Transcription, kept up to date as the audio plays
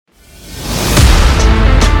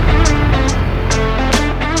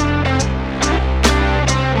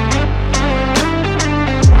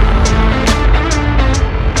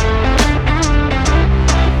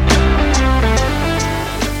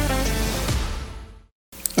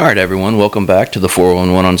All right, everyone, welcome back to the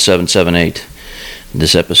 411 on 778.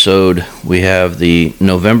 This episode, we have the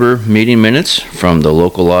November meeting minutes from the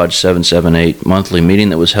Local Lodge 778 monthly meeting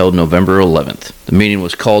that was held November 11th. The meeting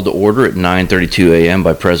was called to order at 9:32 a.m.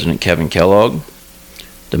 by President Kevin Kellogg.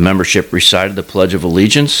 The membership recited the Pledge of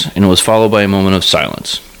Allegiance, and it was followed by a moment of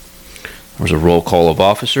silence. There was a roll call of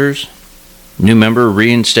officers. New member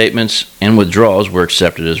reinstatements and withdrawals were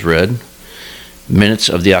accepted as read. Minutes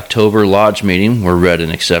of the October Lodge meeting were read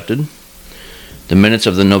and accepted. The minutes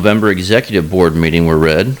of the November Executive Board meeting were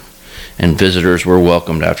read, and visitors were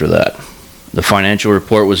welcomed after that. The financial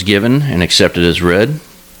report was given and accepted as read.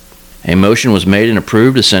 A motion was made and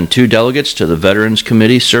approved to send 2 delegates to the Veterans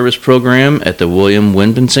Committee Service Program at the William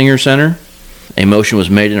Winpensinger Center. A motion was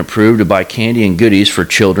made and approved to buy candy and goodies for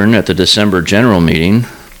children at the December General Meeting.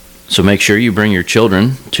 So make sure you bring your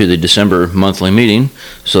children to the December monthly meeting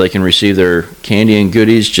so they can receive their candy and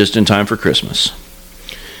goodies just in time for Christmas.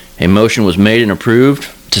 A motion was made and approved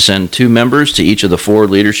to send 2 members to each of the 4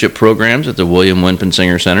 leadership programs at the William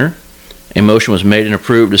Winpensinger Center. A motion was made and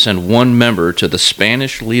approved to send 1 member to the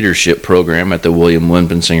Spanish Leadership Program at the William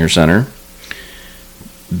Winpensinger Center.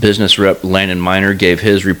 Business Rep Landon Miner gave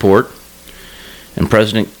his report, and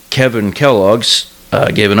President Kevin Kellogg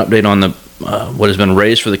gave an update on what has been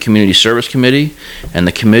raised for the Community Service Committee, and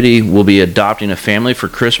the committee will be adopting a family for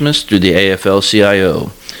Christmas through the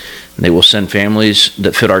AFL-CIO. They will send families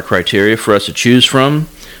that fit our criteria for us to choose from.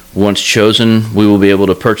 Once chosen, we will be able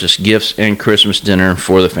to purchase gifts and Christmas dinner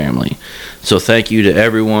for the family. So thank you to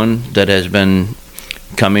everyone that has been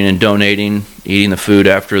coming and donating, eating the food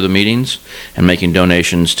after the meetings, and making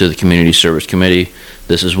donations to the Community Service Committee.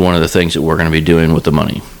 This is one of the things that we're going to be doing with the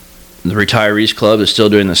money. The Retirees Club is still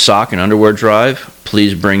doing the sock and underwear drive.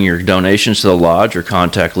 Please bring your donations to the lodge or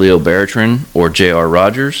contact Leo Bertrand or J.R.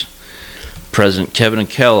 Rogers. President Kevin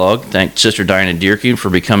Kellogg thanked Sister Diana Dierking for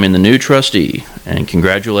becoming the new trustee, and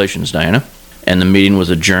congratulations, Diana. And the meeting was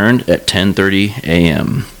adjourned at 10:30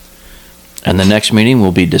 a.m. And the next meeting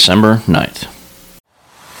will be December 9th.